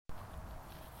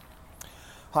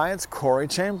Hi, it's Corey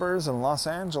Chambers in Los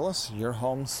Angeles. Your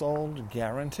home sold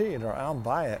guaranteed, or I'll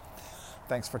buy it.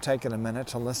 Thanks for taking a minute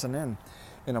to listen in.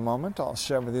 In a moment, I'll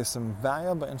share with you some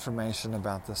valuable information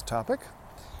about this topic.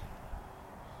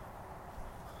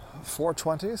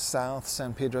 420 South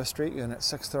San Pedro Street, Unit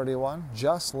 631,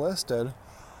 just listed.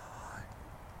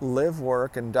 Live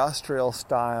work industrial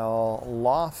style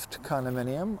loft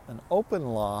condominium, an open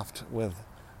loft with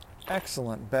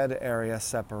excellent bed area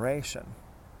separation.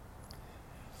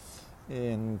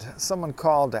 And someone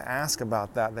called to ask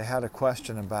about that. They had a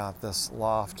question about this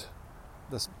loft,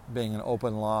 this being an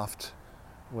open loft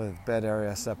with bed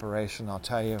area separation. I'll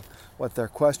tell you what their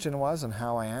question was and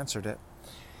how I answered it.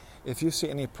 If you see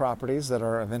any properties that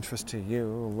are of interest to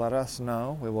you, let us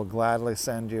know. We will gladly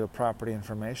send you a property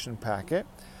information packet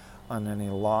on any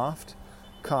loft,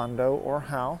 condo, or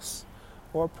house,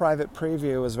 or private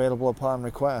preview is available upon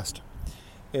request.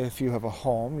 If you have a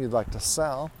home you'd like to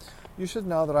sell, you should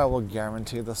know that I will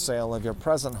guarantee the sale of your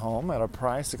present home at a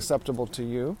price acceptable to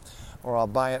you, or I'll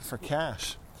buy it for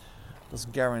cash. This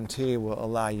guarantee will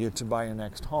allow you to buy your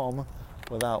next home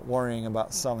without worrying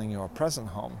about selling your present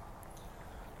home.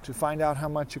 To find out how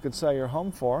much you could sell your home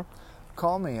for,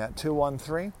 call me at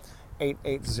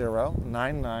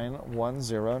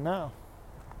 213-880-9910 now.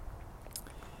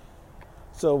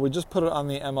 So we just put it on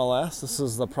the MLS. This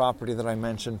is the property that I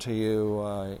mentioned to you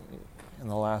in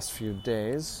the last few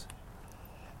days.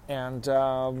 And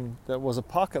that was a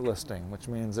pocket listing, which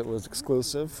means it was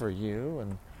exclusive for you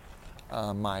and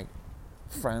my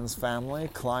friends, family,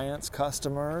 clients,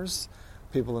 customers,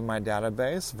 people in my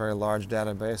database, a very large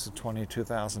database of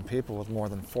 22,000 people with more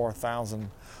than 4,000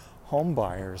 home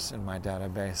buyers in my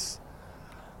database.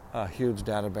 A huge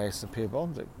database of people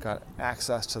that got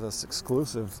access to this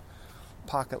exclusive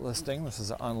pocket listing. This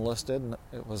is unlisted.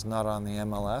 It was not on the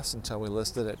MLS until we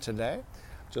listed it today.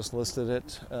 Just listed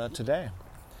it today.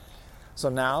 So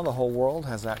now the whole world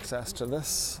has access to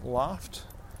this loft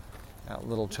at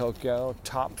Little Tokyo,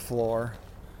 top floor,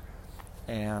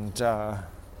 and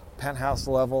penthouse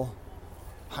level,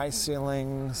 high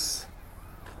ceilings,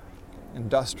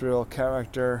 industrial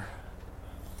character,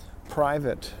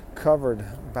 private covered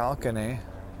balcony,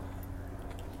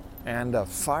 and a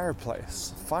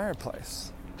fireplace,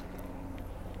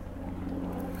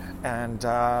 and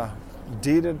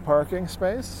deeded parking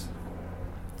space,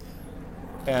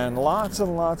 and lots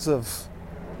of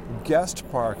guest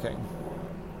parking,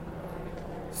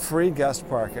 free guest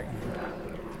parking.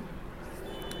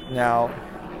 Now,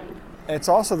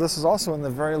 this is also in the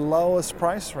very lowest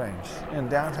price range in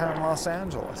downtown Los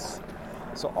Angeles.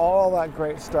 So all that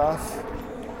great stuff,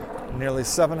 nearly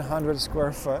 700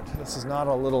 square foot. This is not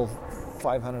a little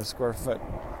 500 square foot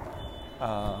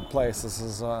place. This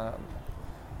is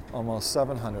almost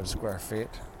 700 square feet.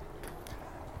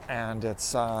 And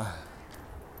it's,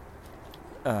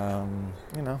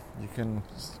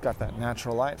 it's got that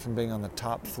natural light from being on the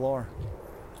top floor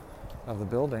of the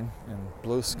building, and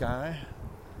blue sky,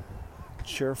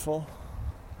 cheerful,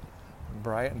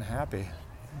 bright and happy.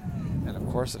 And of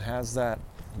course it has that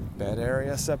bed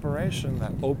area separation,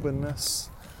 that openness,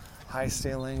 high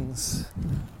ceilings,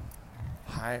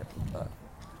 high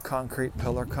concrete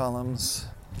pillar columns,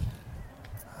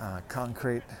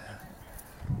 concrete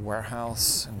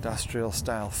warehouse industrial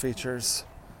style features.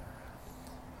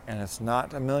 And it's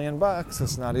not $1 million,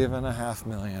 it's not even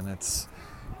 $500,000. It's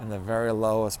in the very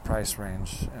lowest price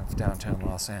range of downtown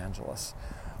Los Angeles.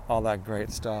 All that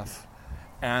great stuff,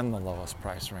 and the lowest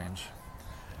price range.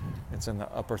 It's in the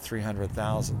upper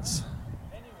 300,000s.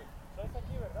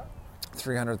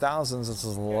 300,000s, it's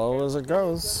as low as it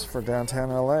goes for downtown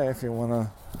LA if you want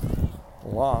a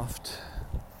loft.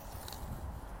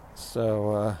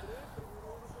 So,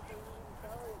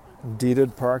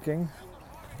 deeded parking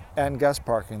and guest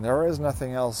parking. There is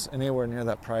nothing else anywhere near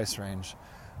that price range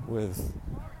with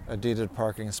a deeded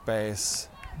parking space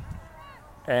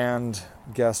and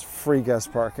free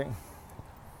guest parking.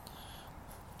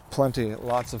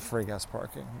 Lots of free guest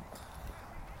parking.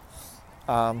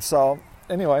 So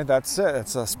anyway, that's it.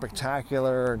 It's a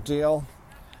spectacular deal.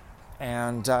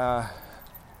 And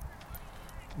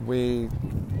we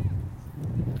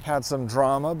had some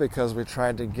drama because we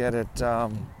tried to get it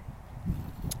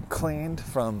cleaned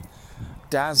from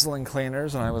Dazzling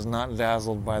Cleaners, and I was not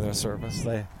dazzled by their service.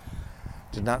 They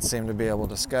did not seem to be able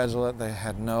to schedule it. They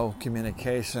had no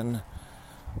communication,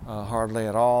 hardly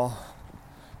at all.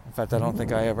 In fact, I don't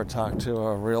think I ever talked to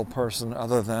a real person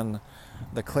other than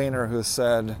the cleaner who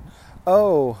said,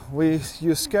 "Oh,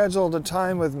 you scheduled a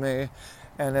time with me,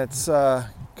 and it's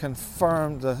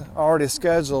confirmed, already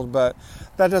scheduled, but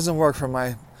that doesn't work for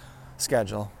my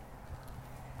schedule."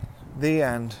 The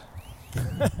end.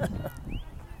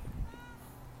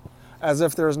 as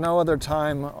if there's no other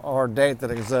time or date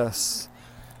that exists,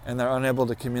 and they're unable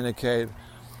to communicate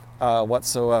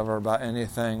whatsoever about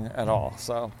anything at all.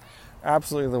 So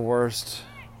absolutely the worst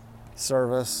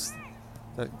service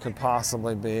that could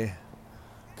possibly be.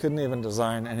 Couldn't even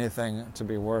design anything to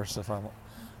be worse if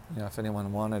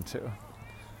anyone wanted to.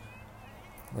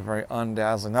 They're very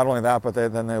undazzling. Not only that, but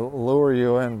then they lure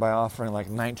you in by offering like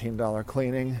 $19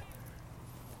 cleaning,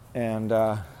 and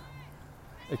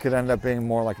it could end up being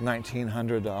more like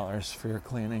 $1,900 for your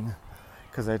cleaning,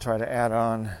 because they try to add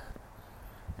on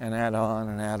and add on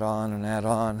and add on and add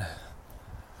on.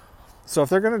 So if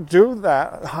they're going to do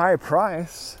that high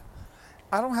price,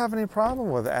 I don't have any problem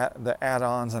with the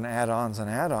add-ons and add-ons and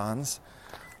add-ons,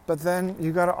 but then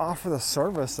you got to offer the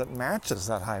service that matches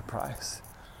that high price.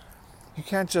 You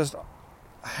can't just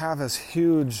have this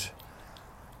huge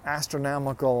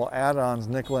astronomical add-ons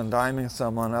nickel and diming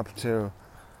someone up to,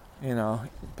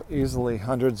 easily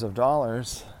hundreds of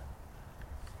dollars,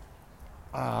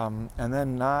 and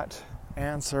then not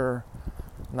answer,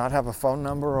 not have a phone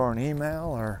number or an email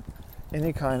or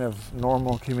any kind of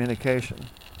normal communication.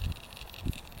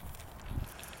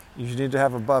 You need to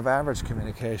have above average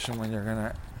communication when you're going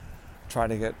to try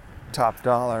to get top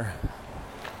dollar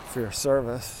for your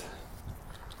service.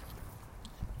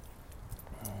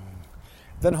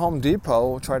 Then Home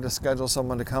Depot tried to schedule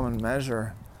someone to come and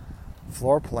measure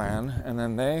floor plan, and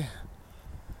then they,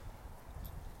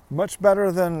 much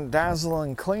better than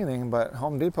Dazzling Cleaning, but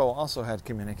Home Depot also had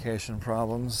communication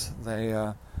problems.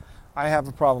 I have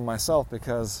a problem myself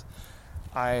because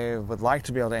I would like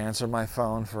to be able to answer my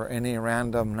phone for any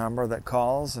random number that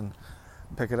calls and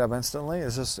pick it up instantly.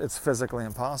 It's physically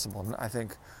impossible. I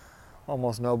think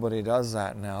almost nobody does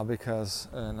that now,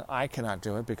 and I cannot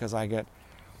do it because I get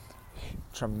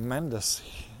tremendous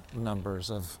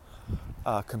numbers of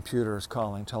computers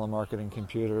calling, telemarketing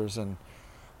computers and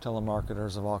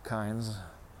telemarketers of all kinds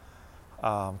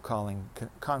calling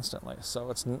constantly. So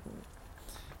it's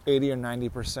 80 or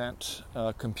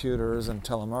 90% computers and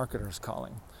telemarketers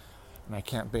calling. And I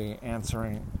can't be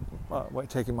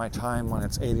taking my time when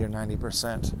it's 80 or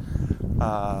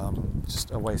 90%,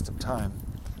 just a waste of time.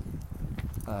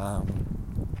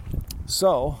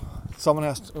 So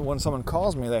when someone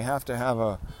calls me, they have to have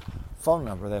a phone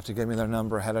number. They have to give me their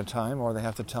number ahead of time, or they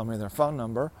have to tell me their phone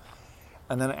number.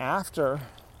 And then after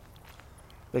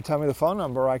they tell me the phone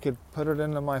number, I could put it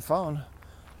into my phone,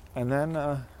 and then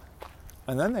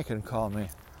they can call me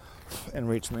and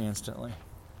reach me instantly.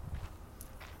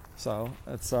 So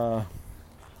it's a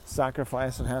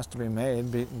sacrifice that has to be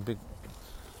made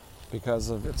because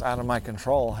it's out of my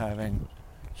control having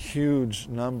huge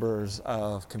numbers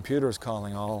of computers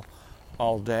calling all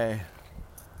day.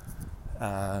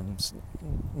 It's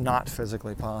not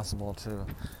physically possible to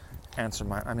answer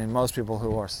most people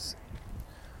who are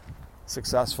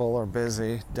successful or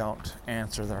busy don't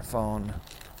answer their phone.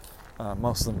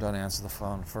 Most of them don't answer the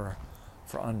phone for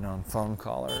unknown phone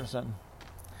callers. And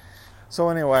so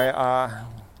anyway,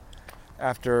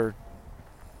 after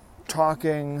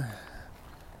talking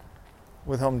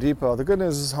with Home Depot, the good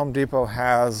news is Home Depot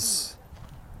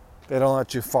they don't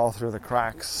let you fall through the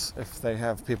cracks if they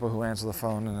have people who answer the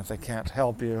phone and if they can't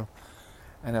help you,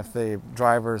 and if the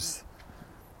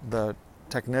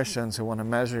technicians who want to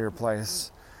measure your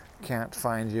place can't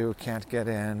find you, can't get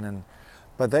in.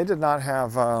 But they did not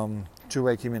have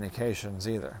two-way communications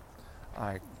either.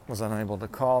 I was unable to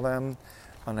call them,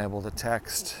 unable to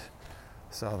text,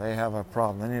 so they have a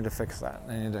problem. They need to fix that.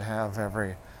 They need to have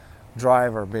every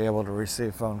driver be able to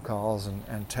receive phone calls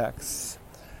and texts.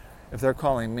 If they're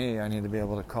calling me, I need to be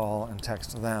able to call and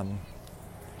text them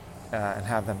and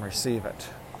have them receive it.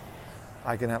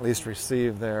 I can at least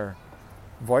receive their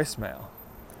voicemail.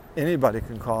 Anybody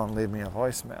can call and leave me a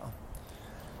voicemail.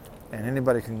 And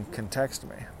anybody can text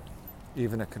me,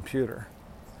 even a computer.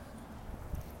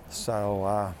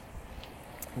 So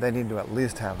they need to at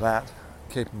least have that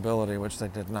capability, which they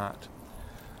did not.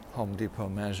 Home Depot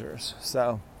measures.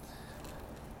 So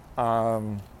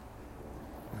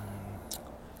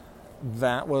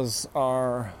that was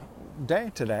our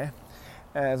day today.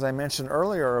 As I mentioned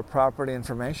earlier, a property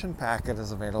information packet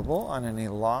is available on any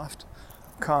loft,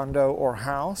 condo, or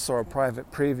house, or a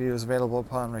private preview is available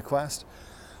upon request.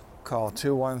 Call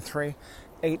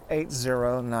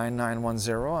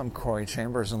 213-880-9910. I'm Corey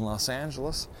Chambers in Los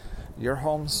Angeles. Your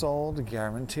home sold,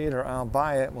 guaranteed, or I'll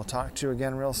buy it. We'll talk to you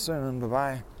again real soon.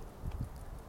 Bye-bye.